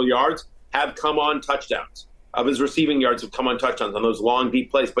Addison's total yards have come on touchdowns. Of his receiving yards have come on touchdowns on those long,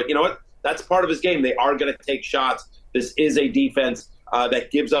 deep plays. But you know what? That's part of his game. They are going to take shots. This is a defense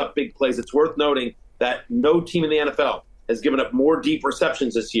that gives up big plays. It's worth noting that no team in the NFL has given up more deep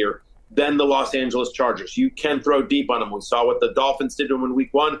receptions this year than the Los Angeles Chargers. You can throw deep on them. We saw what the Dolphins did to them in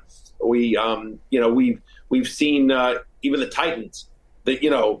week 1. We've seen even the Titans,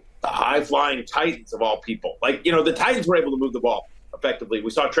 the high-flying Titans of all people. The Titans were able to move the ball effectively. We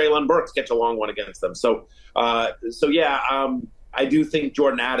saw Treylon Burks catch a long one against them. I do think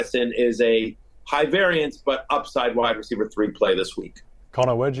Jordan Addison is a high variance but upside wide receiver 3 play this week.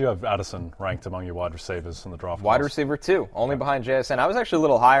 Connor, where do you have Addison ranked among your wide receivers in the draft? Wide receiver 2, only behind JSN. I was actually a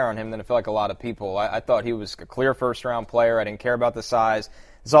little higher on him than I feel like a lot of people. I thought he was a clear first-round player. I didn't care about the size.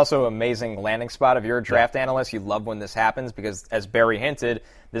 It's also an amazing landing spot. If you're a draft analyst, you love when this happens because, as Barry hinted,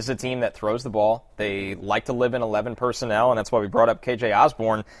 this is a team that throws the ball. They like to live in 11 personnel, and that's why we brought up KJ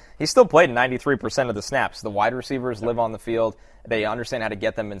Osborne. He still played 93% of the snaps. The wide receivers live on the field. They understand how to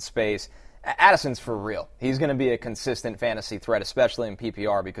get them in space. Addison's for real. He's going to be a consistent fantasy threat, especially in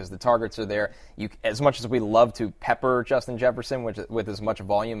PPR, because the targets are there. As much as we love to pepper Justin Jefferson with as much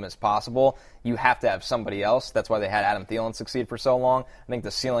volume as possible, you have to have somebody else. That's why they had Adam Thielen succeed for so long. I think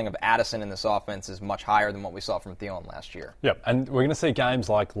the ceiling of Addison in this offense is much higher than what we saw from Thielen last year. Yep, and we're going to see games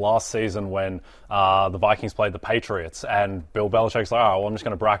like last season when the Vikings played the Patriots, and Bill Belichick's like, I'm just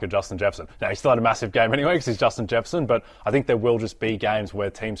going to bracket Justin Jefferson. Now, he still had a massive game anyway because he's Justin Jefferson, but I think there will just be games where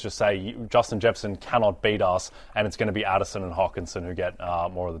teams just say, Justin Jefferson cannot beat us, and it's going to be Addison and Hawkinson who get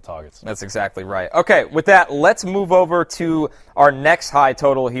more of the targets. That's exactly right. Okay, with that, let's move over to our next high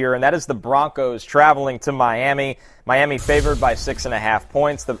total here, and that is the Broncos traveling to Miami. Miami favored by 6.5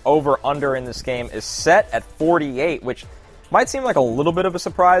 points. The over-under in this game is set at 48, which might seem like a little bit of a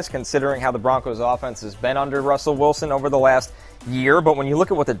surprise considering how the Broncos offense has been under Russell Wilson over the last year. But when you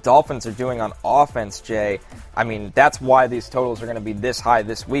look at what the Dolphins are doing on offense, Jay, that's why these totals are going to be this high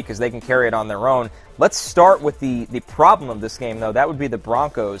this week, because they can carry it on their own. Let's start with the problem of this game, though. That would be the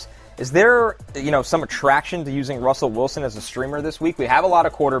Broncos. Is there, some attraction to using Russell Wilson as a streamer this week? We have a lot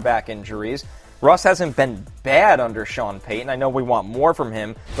of quarterback injuries. Russ hasn't been bad under Sean Payton. I know we want more from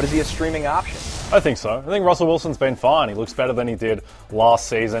him, but is he a streaming option? I think so. I think Russell Wilson's been fine. He looks better than he did last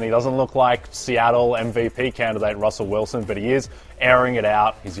season. He doesn't look like Seattle MVP candidate Russell Wilson, but he is airing it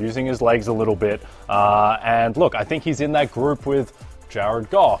out. He's using his legs a little bit. And look, I think he's in that group with Jared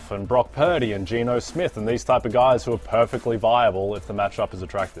Goff and Brock Purdy and Geno Smith and these type of guys who are perfectly viable if the matchup is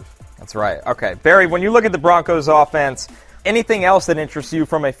attractive. That's right. Okay. Barry, when you look at the Broncos offense, anything else that interests you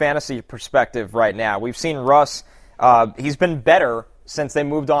from a fantasy perspective right now? We've seen Russ. He's been better since they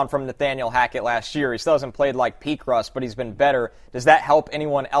moved on from Nathaniel Hackett last year. He still hasn't played like peak Russ, but he's been better. Does that help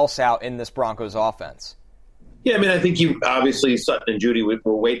anyone else out in this Broncos offense? Yeah, I think obviously Sutton and Judy, we're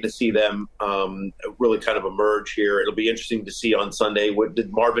waiting to see them really kind of emerge here. It'll be interesting to see on Sunday.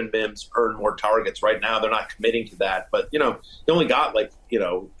 Did Marvin Mims earn more targets? Right now, they're not committing to that. But, he only got I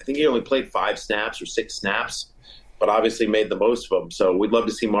think he only played 5 snaps or 6 snaps. but obviously made the most of them. So we'd love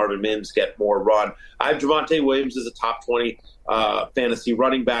to see Marvin Mims get more run. I have Javonte Williams as a top 20 fantasy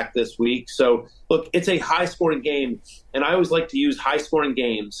running back this week. So, look, it's a high-scoring game, and I always like to use high-scoring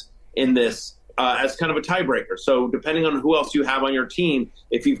games in this as kind of a tiebreaker. So depending on who else you have on your team,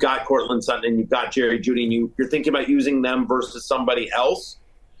 if you've got Cortland Sutton and you've got Jerry Jeudy and you're thinking about using them versus somebody else,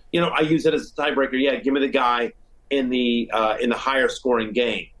 I use it as a tiebreaker. Yeah, give me the guy in the higher-scoring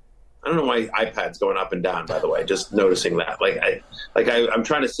game. I don't know why iPad's going up and down, by the way, just noticing that. I'm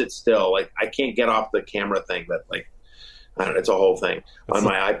trying to sit still. I can't get off the camera thing that, I don't know, it's a whole thing on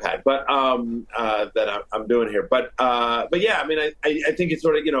my iPad, but that I'm doing here. But yeah, I mean, I think it's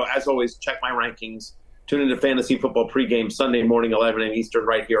sort of, as always, check my rankings. Tune into Fantasy Football Pregame Sunday morning, 11 a.m. Eastern,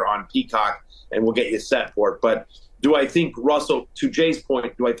 right here on Peacock, and we'll get you set for it. But do I think to Jay's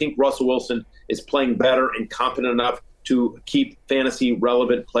point, do I think Russell Wilson is playing better and competent enough to keep fantasy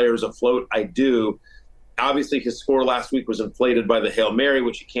relevant players afloat? I do. Obviously, his score last week was inflated by the Hail Mary,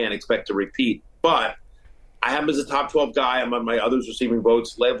 which you can't expect to repeat. But I have him as a top 12 guy. I'm on my others receiving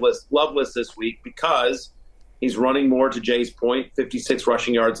votes love list this week because he's running more, to Jay's point, 56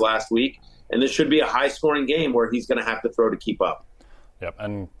 rushing yards last week. And this should be a high-scoring game where he's going to have to throw to keep up. Yep,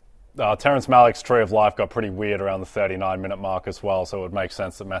 and Terrence Malick's Tree of Life got pretty weird around the 39-minute mark as well, so it would make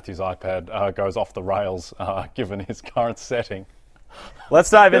sense that Matthew's iPad goes off the rails given his current setting. Let's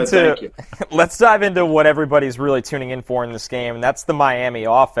dive into what everybody's really tuning in for in this game, and that's the Miami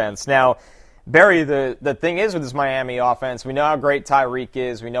offense. Now, Barry, the thing is with this Miami offense, we know how great Tyreek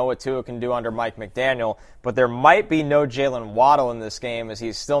is. We know what Tua can do under Mike McDaniel, but there might be no Jalen Waddle in this game as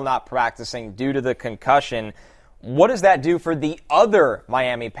he's still not practicing due to the concussion. What does that do for the other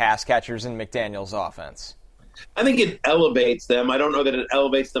Miami pass catchers in McDaniel's offense? I think it elevates them. I don't know that it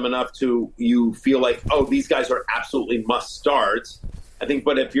elevates them enough to you feel like, oh, these guys are absolutely must-starts. I think,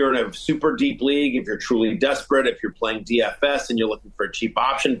 but if you're in a super deep league, if you're truly desperate, if you're playing DFS and you're looking for a cheap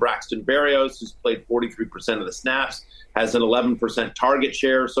option, Braxton Berrios, who's played 43% of the snaps, has an 11% target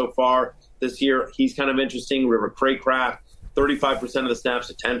share so far this year. He's kind of interesting. River Craycraft, 35% of the snaps,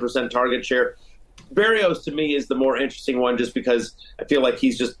 a 10% target share. Berrios, to me, is the more interesting one just because I feel like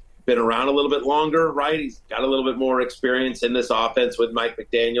he's just been around a little bit longer, right? He's got a little bit more experience in this offense with Mike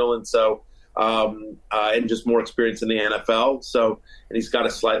McDaniel, and so and just more experience in the NFL. So, and he's got a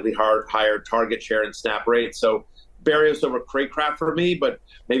slightly higher target share and snap rate. So Berrios over Craycraft for me, but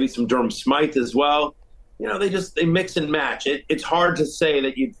maybe some Durham Smythe as well. They mix and match. It's hard to say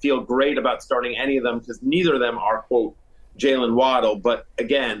that you'd feel great about starting any of them because neither of them are, quote, Jalen Waddle. But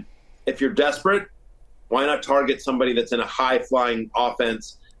again, if you're desperate, why not target somebody that's in a high-flying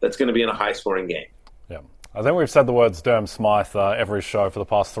offense that's going to be in a high-scoring game? Yeah. I think we've said the words Durham Smythe every show for the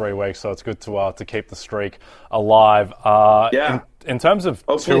past 3 weeks, so it's good to keep the streak alive. Yeah. In terms of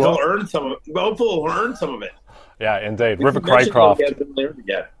hopefully he'll earn some of it. Hopefully he'll earn some of it. Yeah, indeed. River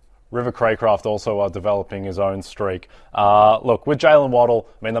Craycraft also developing his own streak. Look, with Jalen Waddle,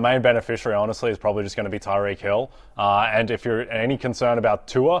 I mean, the main beneficiary, honestly, is probably just going to be Tyreek Hill. And if you're any concern about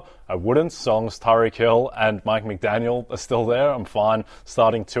Tua, I wouldn't. So long as Tyreek Hill and Mike McDaniel are still there, I'm fine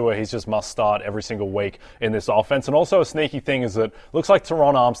starting Tua. He's just must start every single week in this offense. And also a sneaky thing is that it looks like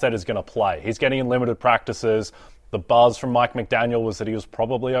Teron Armstead is going to play. He's getting in limited practices. The buzz from Mike McDaniel was that he was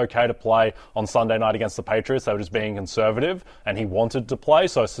probably okay to play on Sunday night against the Patriots. They were just being conservative, and he wanted to play,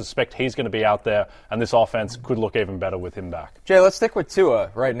 so I suspect he's going to be out there, and this offense could look even better with him back. Jay, let's stick with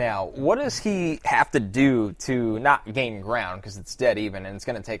Tua right now. What does he have to do to not gain ground, because it's dead even, and it's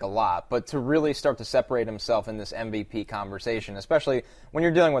going to take a lot, but to really start to separate himself in this MVP conversation, especially when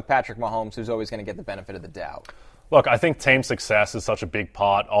you're dealing with Patrick Mahomes, who's always going to get the benefit of the doubt? Look, I think team success is such a big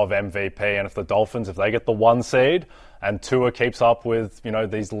part of MVP, and if the Dolphins, if they get the 1 seed and Tua keeps up with,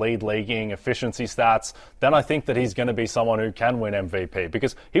 these leaguing efficiency stats, then I think that he's going to be someone who can win MVP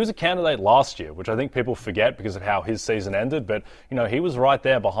because he was a candidate last year, which I think people forget because of how his season ended. But, he was right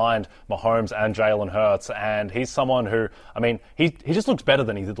there behind Mahomes and Jalen Hurts, and he's someone who, he just looks better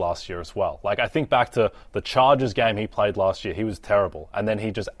than he did last year as well. Like, I think back to the Chargers game he played last year, he was terrible, and then he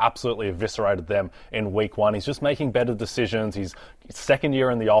just absolutely eviscerated them in week 1. He's just making better decisions. He's second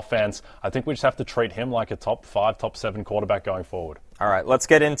year in the offense. I think we just have to treat him like a top 5, top 7 quarterback going forward. All right, let's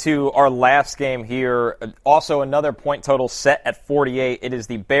get into our last game here. Also, another point total set at 48. It is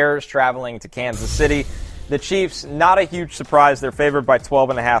the Bears traveling to Kansas City. The Chiefs, not a huge surprise. They're favored by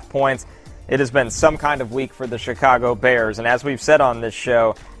 12.5 points. It has been some kind of week for the Chicago Bears, and as we've said on this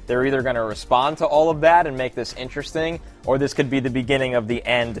show, they're either going to respond to all of that and make this interesting, or this could be the beginning of the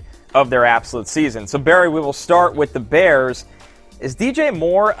end of their absolute season. So, Barry, we will start with the Bears. Is DJ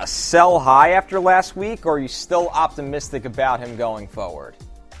Moore a sell high after last week, or are you still optimistic about him going forward?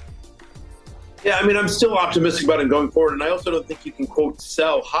 Yeah, I mean, I'm still optimistic about him going forward, and I also don't think you can, quote,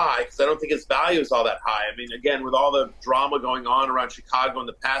 sell high, because I don't think his value is all that high. I mean, again, with all the drama going on around Chicago in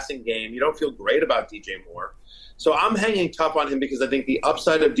the passing game, you don't feel great about DJ Moore. So I'm hanging tough on him because I think the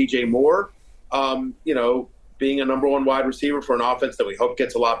upside of DJ Moore, being a number one wide receiver for an offense that we hope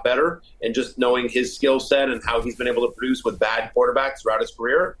gets a lot better, and just knowing his skill set and how he's been able to produce with bad quarterbacks throughout his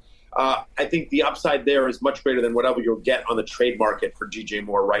career, I think the upside there is much greater than whatever you'll get on the trade market for DJ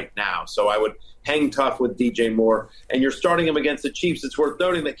Moore right now. So I would hang tough with DJ Moore. And you're starting him against the Chiefs. It's worth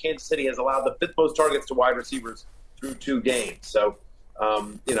noting that Kansas City has allowed the fifth most targets to wide receivers through 2 games. So,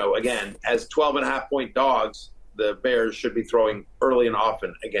 again, as 12.5-point dogs, the Bears should be throwing early and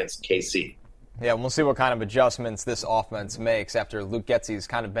often against KC. Yeah, we'll see what kind of adjustments this offense makes after Luke Getsy's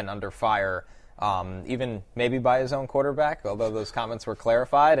kind of been under fire, even maybe by his own quarterback, although those comments were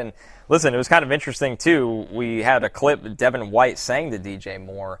clarified. And listen, it was kind of interesting, too. We had a clip, Devin White saying to DJ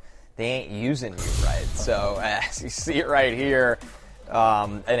Moore, they ain't using you right. So as you see it right here, in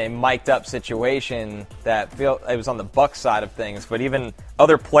a mic'd-up situation it was on the Bucs side of things, but even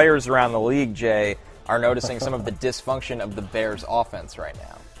other players around the league, Jay, are noticing some of the dysfunction of the Bears' offense right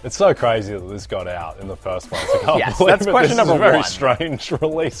now. It's so crazy that this got out in the first place. I can't Yes, believe that's it. question This number is a very one. strange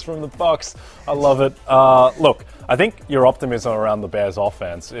release from the Bucs. I love it. Look, I think your optimism around the Bears'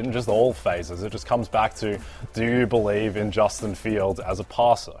 offense in just all phases, it just comes back to, do you believe in Justin Fields as a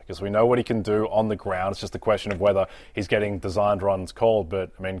passer? Because we know what he can do on the ground. It's just a question of whether he's getting designed runs called. But,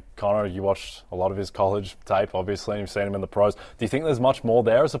 I mean, Connor, you watched a lot of his college tape, obviously, and you've seen him in the pros. Do you think there's much more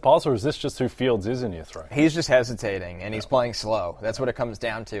there as a passer, or is this just who Fields is in year 3? He's just hesitating, and he's playing slow. That's what it comes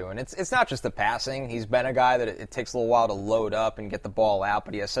down to. And it's not just the passing. He's been a guy that it takes a little while to load up and get the ball out,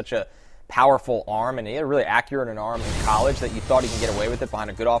 but he has such a powerful arm, and he had a really accurate arm in college that you thought he can get away with it behind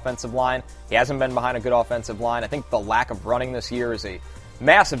a good offensive line. He hasn't been behind a good offensive line. I think the lack of running this year is a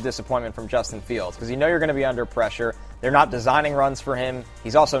massive disappointment from Justin Fields because you know you're going to be under pressure. They're not designing runs for him.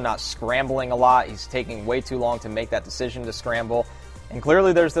 He's also not scrambling a lot. He's taking way too long to make that decision to scramble. And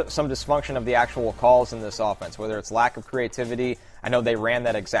clearly there's some dysfunction of the actual calls in this offense, whether it's lack of creativity. I know they ran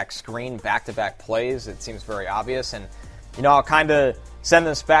that exact screen back-to-back plays. It seems very obvious. And, I'll kind of send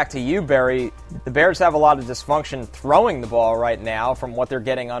this back to you, Barry. The Bears have a lot of dysfunction throwing the ball right now from what they're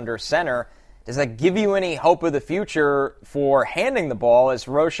getting under center. Does that give you any hope of the future for handing the ball as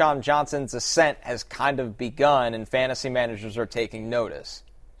Roschon Johnson's ascent has kind of begun and fantasy managers are taking notice?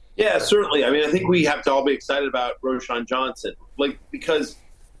 Yeah, certainly. I mean, I think we have to all be excited about Roschon Johnson, because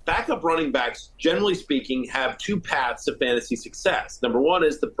backup running backs, generally speaking, have 2 paths to fantasy success. Number one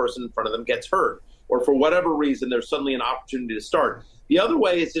is the person in front of them gets hurt, or for whatever reason, there's suddenly an opportunity to start. The other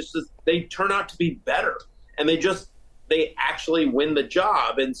way is just that they turn out to be better, and they actually win the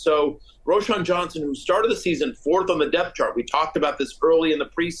job. And so Roschon Johnson, who started the season 4th on the depth chart, we talked about this early in the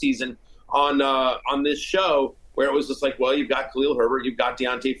preseason on this show, where it was just like, well, you've got Khalil Herbert, you've got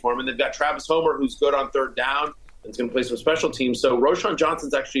Deontay Foreman, they've got Travis Homer, who's good on 3rd down, and is going to play some special teams. So Roschon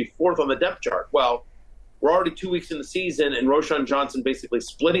Johnson's actually 4th on the depth chart. Well, we're already 2 weeks in the season, and Roschon Johnson basically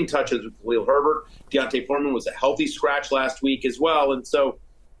splitting touches with Khalil Herbert. Deontay Foreman was a healthy scratch last week as well. And so,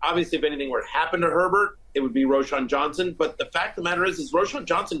 obviously, if anything were to happen to Herbert, it would be Roschon Johnson. But the fact of the matter is Roschon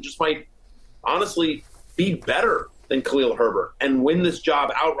Johnson just might honestly be better than Khalil Herbert and win this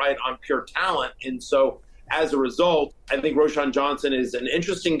job outright on pure talent. And so, as a result, I think Roschon Johnson is an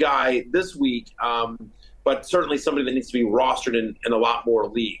interesting guy this week, but certainly somebody that needs to be rostered in a lot more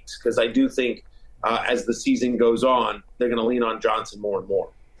leagues, because I do think as the season goes on, they're going to lean on Johnson more and more.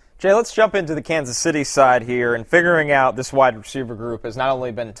 Jay, let's jump into the Kansas City side here, and figuring out this wide receiver group has not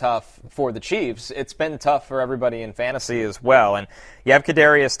only been tough for the Chiefs, it's been tough for everybody in fantasy as well. And you have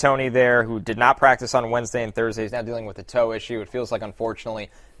Kadarius Toney there, who did not practice on Wednesday and Thursday. He's now dealing with a toe issue. It feels like, unfortunately,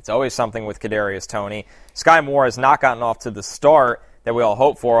 it's always something with Kadarius Toney. Sky Moore has not gotten off to the start that we all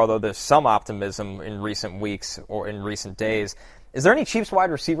hope for, although there's some optimism in recent weeks or in recent days. Is there any Chiefs wide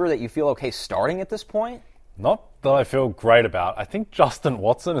receiver that you feel okay starting at this point? Not that I feel great about. I think Justin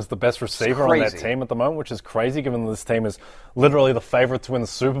Watson is the best receiver on that team at the moment, which is crazy given that this team is literally the favorite to win the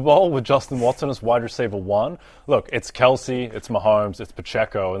Super Bowl with Justin Watson as wide receiver 1. Look, it's Kelsey, it's Mahomes, it's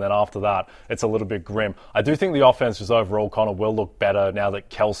Pacheco, and then after that, it's a little bit grim. I do think the offense just overall, Connor, will look better now that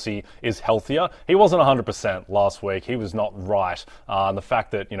Kelsey is healthier. He wasn't 100% last week. He was not right. And the fact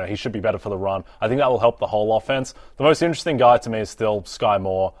that, he should be better for the run, I think that will help the whole offense. The most interesting guy to me is still Sky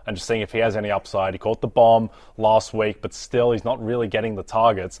Moore, and just seeing if he has any upside. He caught the bomb last last week, but still he's not really getting the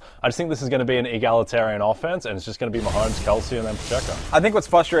targets. I just think this is going to be an egalitarian offense, and it's just going to be Mahomes, Kelsey, and then Pacheco. I think what's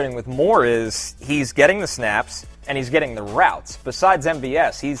frustrating with Moore is he's getting the snaps and he's getting the routes. Besides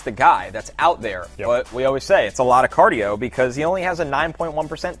MVS, he's the guy that's out there. Yep. But we always say it's a lot of cardio because he only has a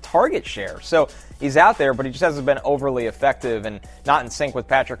 9.1% target share. So he's out there, but he just hasn't been overly effective and not in sync with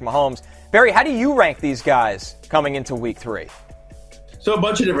Patrick Mahomes. Barry, how do you rank these guys coming into week 3? So a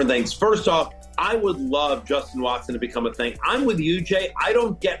bunch of different things. First off, I would love Justin Watson to become a thing. I'm with you, Jay. I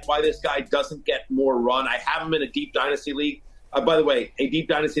don't get why this guy doesn't get more run. I have him in a deep dynasty league. By the way, a deep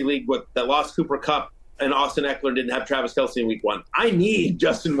dynasty league that lost Cooper Kupp and Austin Eckler didn't have Travis Kelce in week 1. I need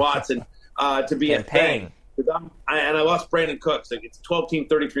Justin Watson to be a thing. And I lost Brandon Cooks. Like, it's 12-team,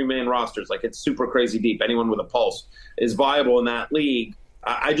 33-man rosters. Like, it's super crazy deep. Anyone with a pulse is viable in that league.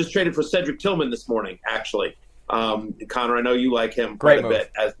 I just traded for Cedric Tillman this morning, actually. Connor, I know you like him quite a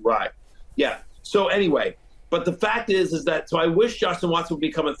bit. Yeah. So anyway, but the fact is that, so I wish Justin Watson would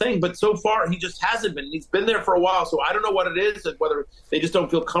become a thing, but so far he just hasn't been. He's been there for a while, so I don't know what it is, whether they just don't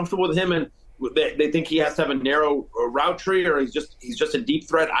feel comfortable with him and they think he has to have a narrow route tree, or he's just a deep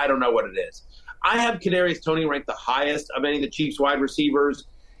threat. I don't know what it is. I have Kadarius Toney ranked the highest of any of the Chiefs wide receivers.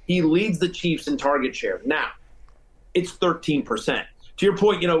 He leads the Chiefs in target share. Now, it's 13%. To your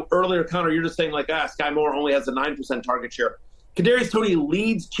point, earlier, Connor, you're just saying Sky Moore only has a 9% target share. Kadarius Toney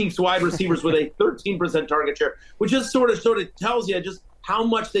leads Chiefs wide receivers with a 13% target share, which just sort of tells you just how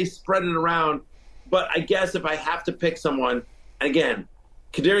much they spread it around. But I guess if I have to pick someone, again,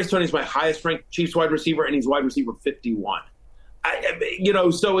 Kadarius Toney is my highest ranked Chiefs wide receiver, and he's wide receiver 51.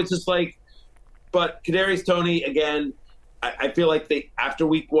 So it's just but Kadarius Toney, again, I feel like after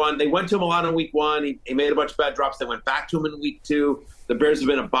week 1, they went to him a lot in week 1. He made a bunch of bad drops. They went back to him in week 2. The Bears have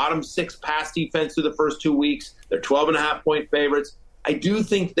been a bottom 6 pass defense through the first 2 weeks. They're 12.5-point favorites. I do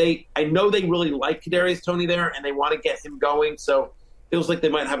think I know they really like Kadarius Toney there, and they want to get him going. So it feels like they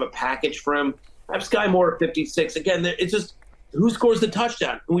might have a package for him. I have Sky Moore at 56. Again, it's just who scores the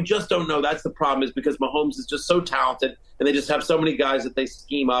touchdown? We just don't know. That's the problem, is because Mahomes is just so talented, and they just have so many guys that they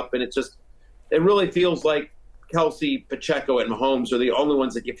scheme up, and it really feels like Kelsey, Pacheco, and Mahomes are the only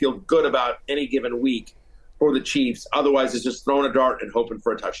ones that you feel good about any given week for the Chiefs. Otherwise, it's just throwing a dart and hoping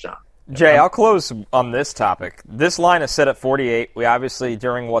for a touchdown. Jay, I'll close on this topic. This line is set at 48. We obviously,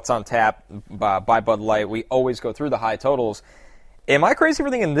 during What's on Tap by Bud Light, we always go through the high totals. Am I crazy for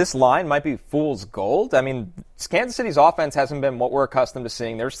thinking this line might be fool's gold? I mean, Kansas City's offense hasn't been what we're accustomed to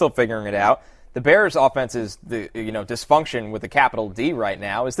seeing. They're still figuring it out. The Bears' offense is dysfunction with a capital D right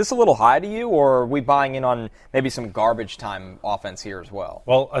now. Is this a little high to you, or are we buying in on maybe some garbage time offense here as well?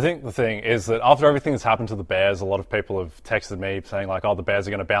 Well, I think the thing is that after everything that's happened to the Bears, a lot of people have texted me saying the Bears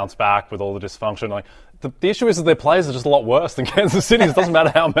are going to bounce back with all the dysfunction. The issue is that their players are just a lot worse than Kansas City's. It doesn't matter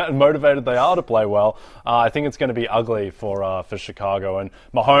how motivated they are to play well. I think it's going to be ugly for Chicago. And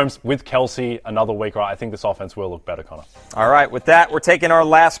Mahomes with Kelsey another week, right? I think this offense will look better, Connor. All right, with that, we're taking our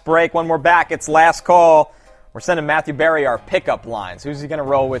last break. When we're back, it's last call. We're sending Matthew Berry our pickup lines. Who's he going to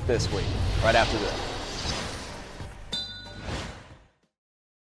roll with this week? Right after this.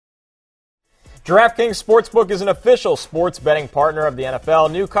 DraftKings Sportsbook is an official sports betting partner of the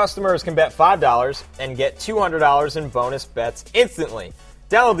NFL. New customers can bet $5 and get $200 in bonus bets instantly.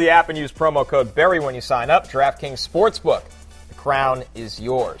 Download the app and use promo code Berry when you sign up. DraftKings Sportsbook. The crown is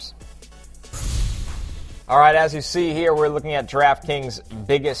yours. All right, as you see here, we're looking at DraftKings'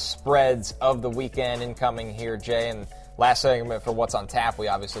 biggest spreads of the weekend incoming here, Jay. And last segment for What's on Tap, we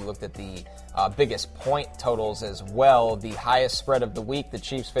obviously looked at the biggest point totals as well. The highest spread of the week, the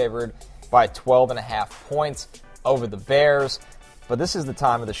Chiefs favored by 12.5 points over the Bears. But this is the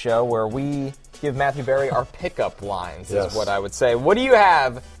time of the show where we give Matthew Berry our pickup lines, is what I would say. What do you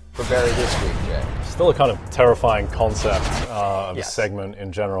have for Berry this week, Jay? Still a kind of terrifying concept of a segment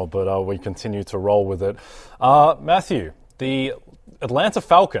in general, but we continue to roll with it. Matthew, the Atlanta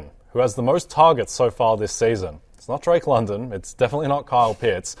Falcon, who has the most targets so far this season. It's not Drake London. It's definitely not Kyle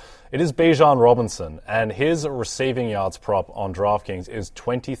Pitts. It is Bijan Robinson, and his receiving yards prop on DraftKings is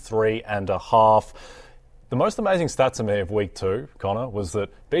 23.5. The most amazing stat to me of week 2, Connor, was that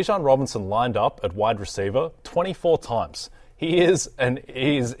Bijan Robinson lined up at wide receiver 24 times. He's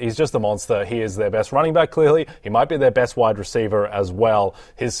just a monster. He is their best running back, clearly. He might be their best wide receiver as well.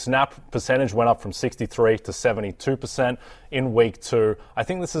 His snap percentage went up from 63 to 72% in week 2. I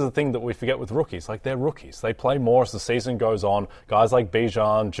think this is a thing that we forget with rookies. They're rookies. They play more as the season goes on. Guys like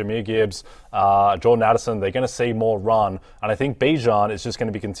Bijan, Jahmyr Gibbs, Jordan Addison, they're going to see more run. And I think Bijan is just going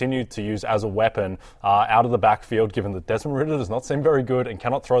to be continued to use as a weapon out of the backfield, given that Desmond Ridder does not seem very good and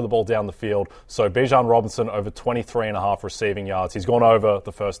cannot throw the ball down the field. So Bijan Robinson over 23.5 receiving receiving yards. He's gone over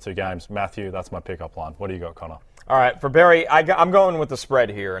the first 2 games. Matthew, that's my pickup line. What do you got, Connor? All right, for Barry, I'm going with the spread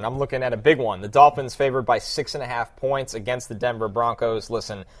here, and I'm looking at a big one. The Dolphins favored by 6.5 points against the Denver Broncos.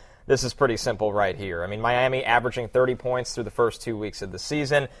 Listen, this is pretty simple right here. I mean, Miami averaging 30 points through the first 2 weeks of the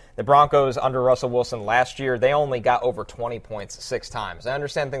season. The Broncos, under Russell Wilson last year, they only got over 20 points 6 times. I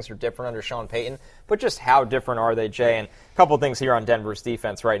understand things are different under Sean Payton, but just how different are they, Jay? And a couple things here on Denver's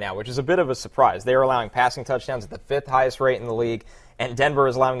defense right now, which is a bit of a surprise. They are allowing passing touchdowns at the 5th highest rate in the league, and Denver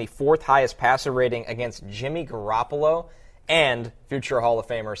is allowing the 4th highest passer rating against Jimmy Garoppolo and future Hall of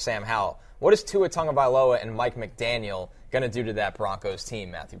Famer Sam Howell. What is Tua Tagovailoa and Mike McDaniel going to do to that Broncos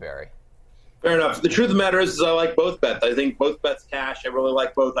team, Matthew Berry? Fair enough. The truth of the matter is I like both bets. I think both bets cash. I really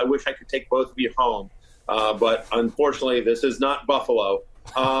like both. I wish I could take both of you home. But unfortunately, this is not Buffalo.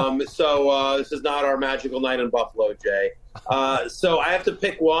 So this is not our magical night in Buffalo, Jay. So I have to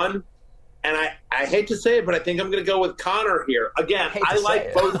pick one. And I hate to say it, but I think I'm going to go with Connor here. Again, I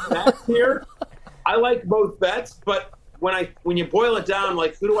like both bets here. I like both bets, but when you boil it down,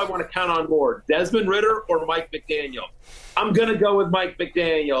 like, who do I want to count on more, Desmond Ridder or Mike McDaniel? I'm going to go with Mike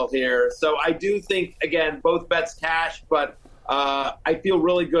McDaniel here. So I do think, again, both bets cash, but I feel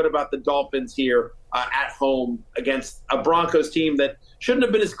really good about the Dolphins here at home against a Broncos team that shouldn't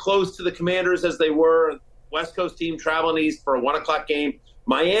have been as close to the Commanders as they were. West Coast team traveling east for a 1 o'clock game.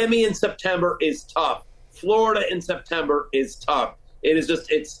 Miami in September is tough. Florida in September is tough.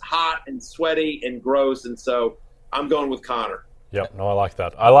 It's hot and sweaty and gross, and so I'm going with Connor. Yep, no, I like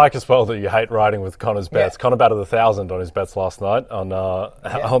that. I like as well that you hate riding with Connor's bets. Yeah. Connor batted 1,000 on his bets last night on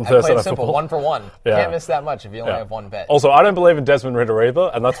Thursday Night Football. 1 for 1. Yeah. Can't miss that much if you only have one bet. Also, I don't believe in Desmond Ridder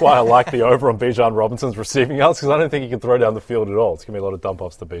either, and that's why I like the over on Bijan Robinson's receiving yards, because I don't think he can throw down the field at all. It's going to be a lot of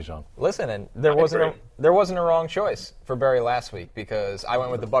dump-offs to Bijan. Listen, and there wasn't a wrong choice for Barry last week, because I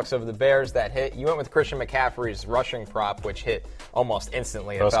went with the Bucs over the Bears. That hit. You went with Christian McCaffrey's rushing prop, which hit almost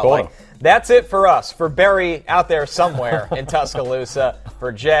instantly. It felt like. That's it for us. For Barry out there somewhere in Tuscaloosa.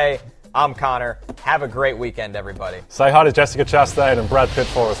 For Jay, I'm Connor. Have a great weekend, everybody. Say hi to Jessica Chastain and Brad Pitt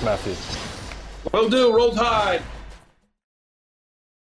for us, Matthew. Will do. Roll Tide.